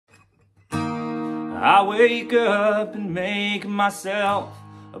I wake up and make myself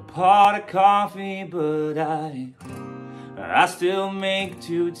a pot of coffee, but I still make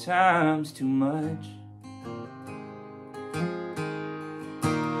 2 times too much.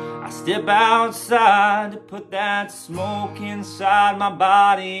 I step outside to put that smoke inside my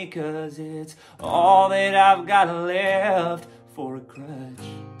body, 'cause it's all that I've got left for a crutch.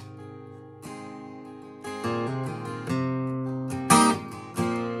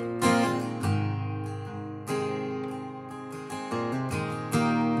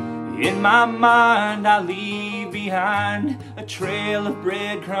 In my mind, I leave behind a trail of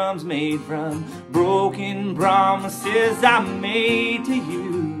breadcrumbs made from broken promises I made to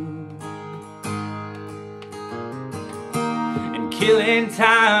you. And killing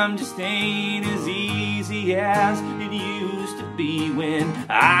time just ain't as easy as it used to be, when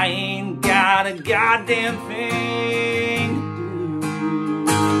I ain't got a goddamn thing to do.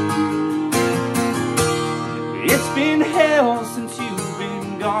 It's been hell since you've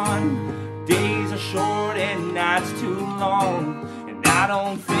been gone. Days are short and nights too long, and I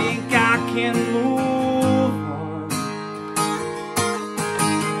don't think I can move on.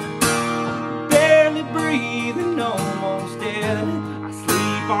 Barely breathing, almost dead. I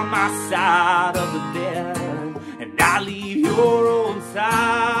sleep on my side of the bed, and I leave your old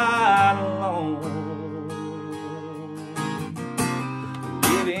side alone.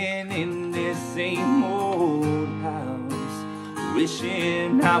 Living in this same old house,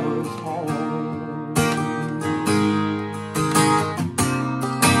 wishing I was home.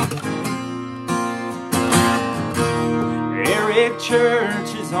 Eric Church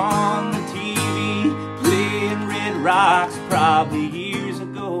is on the TV, playing Red Rocks probably years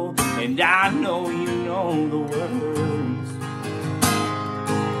ago, and I know you know the words.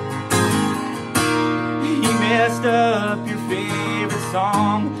 He messed up your favorite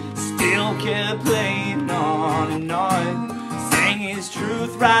song, still kept playing on and on, sang his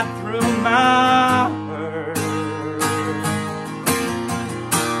truth right through my heart.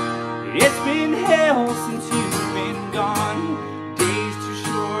 It's been hell since you've been gone, days too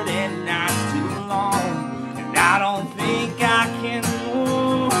short and nights too long, and I don't think I can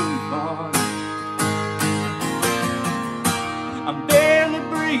move on. I'm barely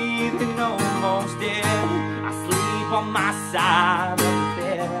breathing, almost dead. I sleep on my side of the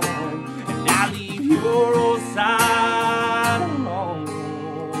bed, and I leave your old side alone.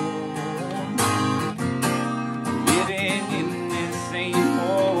 Living in this same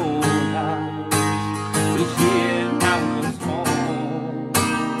old house, wishing I was home.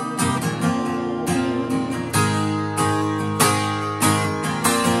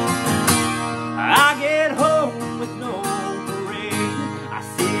 I get home with no parade. I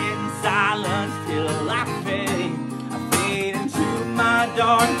sit in silence till I fade. I fade into my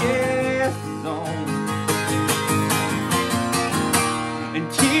darkest zone, and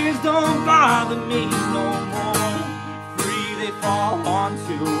tears don't bother me no more. Free they fall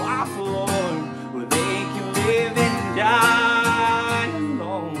onto our floor, where they can live and die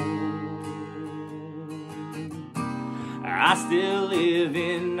alone. I still live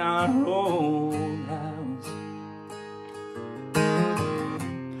in our old house,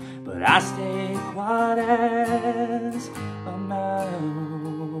 but I stay quiet as a mouse,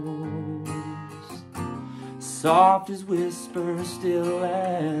 soft as whisper, still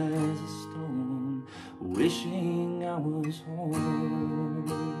as a stone, wishing I was home.